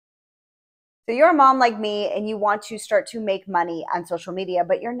So you're a mom like me and you want to start to make money on social media,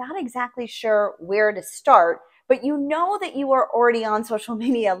 but you're not exactly sure where to start, but you know that you are already on social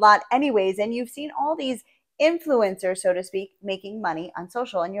media a lot anyways, and you've seen all these influencers, so to speak, making money on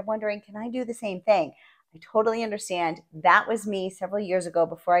social, and you're wondering, can I do the same thing? I totally understand. That was me several years ago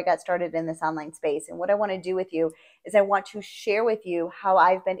before I got started in this online space. And what I want to do with you is I want to share with you how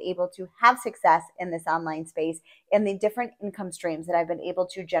I've been able to have success in this online space and the different income streams that I've been able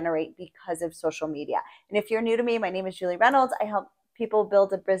to generate because of social media. And if you're new to me, my name is Julie Reynolds. I help people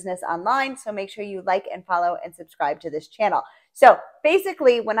build a business online. So make sure you like and follow and subscribe to this channel. So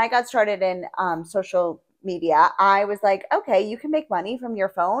basically, when I got started in social media, I was like, okay, you can make money from your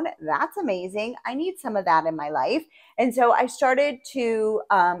phone. That's amazing. I need some of that in my life. And so I started to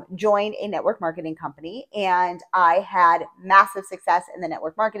join a network marketing company, and I had massive success in the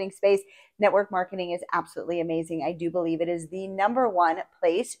network marketing space. Network marketing is absolutely amazing. I do believe it is the #1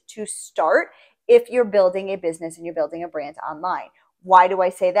 place to start if you're building a business and you're building a brand online. Why do I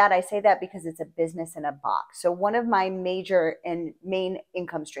say that? I say that because it's a business in a box. So one of my major and main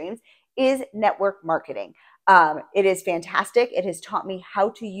income streams is network marketing. It is fantastic. It has taught me how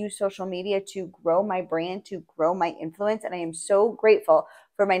to use social media to grow my brand, to grow my influence, and I am so grateful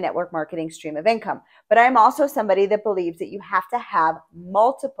for my network marketing stream of income. But I'm also somebody that believes that you have to have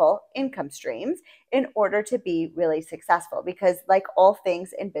multiple income streams in order to be really successful, because like all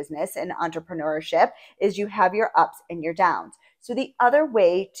things in business and entrepreneurship is you have your ups and your downs. So the other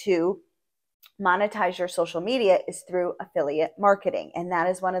way to monetize your social media is through affiliate marketing. And that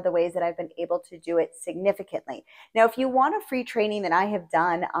is one of the ways that I've been able to do it significantly. Now, if you want a free training that I have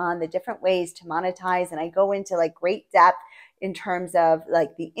done on the different ways to monetize, and I go into like great depth in terms of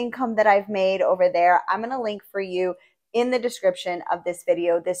like the income that I've made over there, I'm going to link for you in the description of this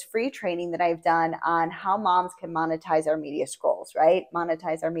video, this free training that I've done on how moms can monetize our media scrolls, right?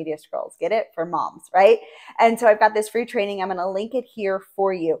 Monetize our media scrolls. Get it? For moms, right? And so I've got this free training. I'm going to link it here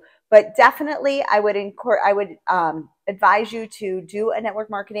for you. But definitely, I would advise you to do a network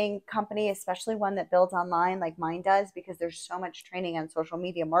marketing company, especially one that builds online like mine does, because there's so much training on social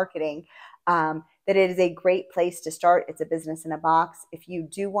media marketing that it is a great place to start. It's a business in a box. If you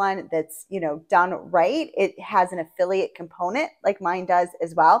do one that's done right, it has an affiliate component like mine does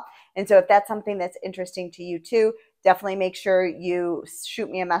as well. And so if that's something that's interesting to you too, definitely make sure you shoot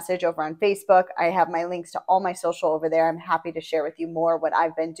me a message over on Facebook. I have my links to all my social over there. I'm happy to share with you more what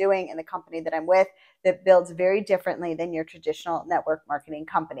I've been doing in the company that I'm with that builds very differently than your traditional network marketing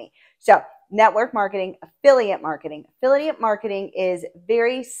company. So network marketing, affiliate marketing. Affiliate marketing is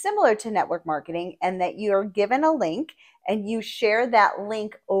very similar to network marketing in that you're given a link and you share that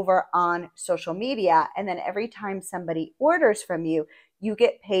link over on social media. And then every time somebody orders from you, you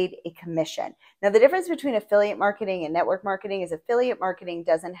get paid a commission. Now, the difference between affiliate marketing and network marketing is affiliate marketing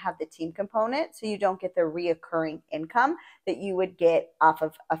doesn't have the team component, so you don't get the reoccurring income that you would get off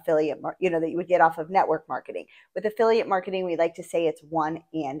of that you would get off of network marketing. With affiliate marketing, we like to say it's one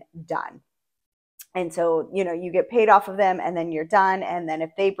and done. And so, you get paid off of them and then you're done. And then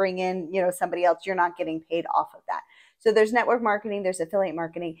if they bring in, somebody else, you're not getting paid off of that. So there's network marketing, there's affiliate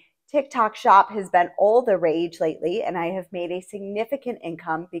marketing. TikTok Shop has been all the rage lately, and I have made a significant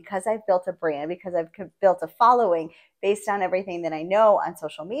income because I've built a brand, because I've built a following based on everything that I know on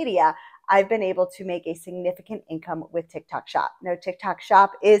social media. I've been able to make a significant income with TikTok Shop. Now, TikTok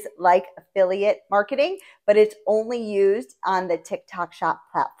Shop is like affiliate marketing, but it's only used on the TikTok Shop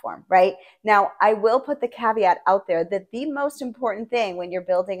platform, right? Now, I will put the caveat out there that the most important thing when you're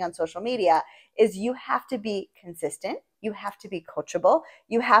building on social media is you have to be consistent. You have to be coachable.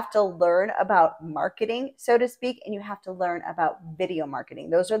 You have to learn about marketing, so to speak, and you have to learn about video marketing.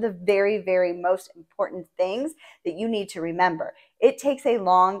 Those are the very, very most important things that you need to remember. It takes a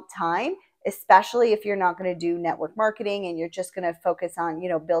long time, especially if you're not going to do network marketing and you're just going to focus on,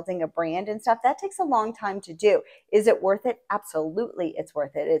 building a brand and stuff. That takes a long time to do. Is it worth it? Absolutely, it's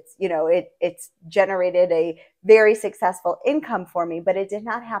worth it. It's, it's generated a very successful income for me, but it did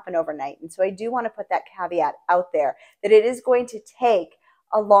not happen overnight. And so I do want to put that caveat out there that it is going to take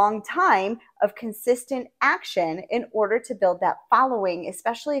a long time of consistent action in order to build that following,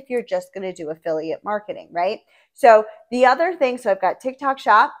 especially if you're just going to do affiliate marketing, right? So the other thing, so I've got TikTok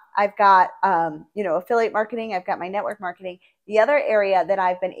Shop, I've got, affiliate marketing, I've got my network marketing. The other area that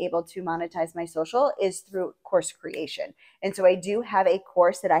I've been able to monetize my social is through course creation. And so I do have a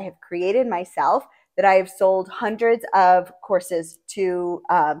course that I have created myself that I have sold hundreds of courses to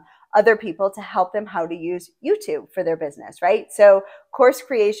other people to help them how to use YouTube for their business, right? So course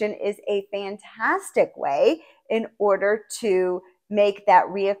creation is a fantastic way in order to make that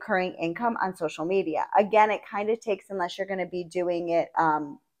reoccurring income on social media. Again, it kind of takes, unless you're going to be doing it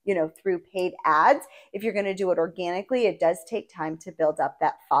through paid ads. If you're going to do it organically, it does take time to build up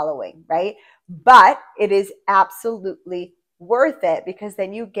that following, right? But it is absolutely worth it, because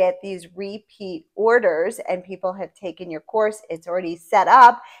then you get these repeat orders and people have taken your course. It's already set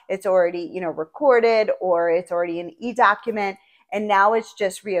up, it's already, recorded, or it's already an e-document. And now it's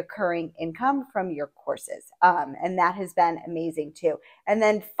just reoccurring income from your courses. And that has been amazing too. And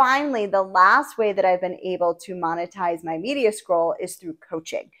then finally, the last way that I've been able to monetize my media scroll is through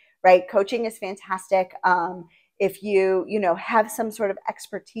coaching, right? Coaching is fantastic. If you have some sort of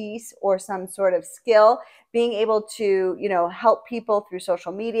expertise or some sort of skill, being able to help people through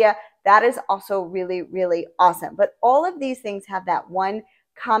social media, that is also really, really awesome. But all of these things have that one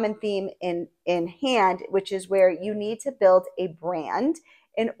common theme in hand, which is where you need to build a brand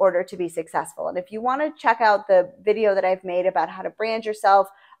in order to be successful. And if you want to check out the video that I've made about how to brand yourself,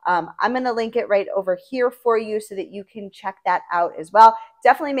 I'm going to link it right over here for you so that you can check that out as well.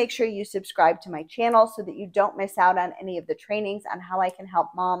 Definitely make sure you subscribe to my channel so that you don't miss out on any of the trainings on how I can help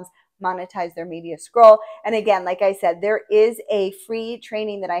moms monetize their media scroll. And again, like I said, there is a free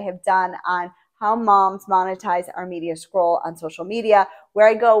training that I have done on how moms monetize our media scroll on social media, where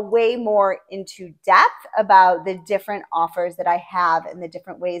I go way more into depth about the different offers that I have and the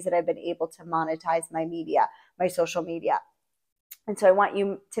different ways that I've been able to monetize my media, my social media. And so I want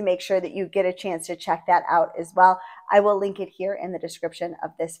you to make sure that you get a chance to check that out as well. I will link it here in the description of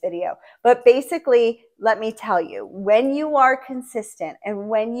this video. But basically, let me tell you, when you are consistent and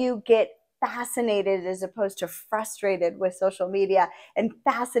when you get fascinated as opposed to frustrated with social media, and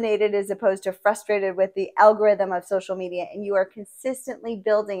fascinated as opposed to frustrated with the algorithm of social media, and you are consistently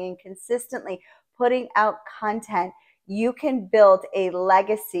building and consistently putting out content, you can build a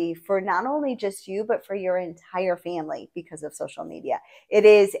legacy for not only just you, but for your entire family because of social media. It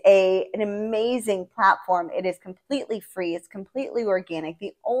is an amazing platform. It is completely free. It's completely organic.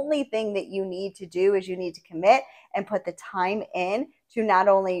 The only thing that you need to do is you need to commit and put the time in to not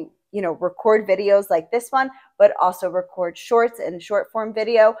only record videos like this one, but also record shorts and short form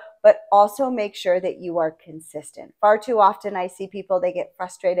video, but also make sure that you are consistent. Far too often I see people, they get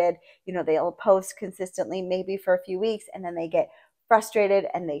frustrated, they'll post consistently maybe for a few weeks and then they get frustrated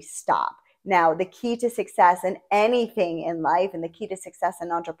and they stop. Now, the key to success in anything in life, and the key to success in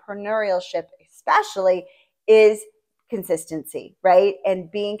entrepreneurship especially, is consistency, right?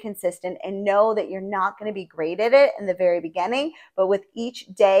 And being consistent, and know that you're not going to be great at it in the very beginning, but with each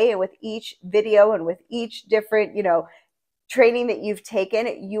day and with each video and with each different, training that you've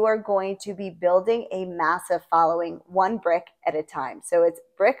taken, you are going to be building a massive following, one brick at a time. So it's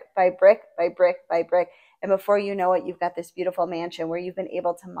brick by brick by brick by brick. And before you know it, you've got this beautiful mansion where you've been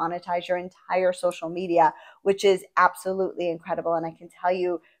able to monetize your entire social media, which is absolutely incredible. And I can tell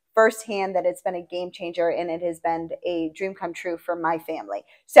you firsthand that it's been a game changer, and it has been a dream come true for my family.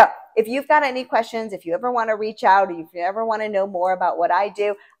 So if you've got any questions, if you ever want to reach out, if you ever want to know more about what I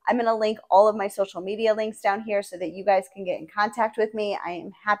do, I'm going to link all of my social media links down here so that you guys can get in contact with me. I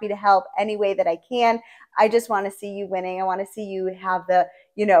am happy to help any way that I can. I just want to see you winning. I want to see you have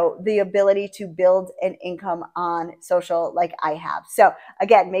the ability to build an income on social like I have. So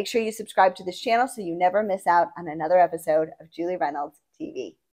again, make sure you subscribe to this channel so you never miss out on another episode of Julie Reynolds TV.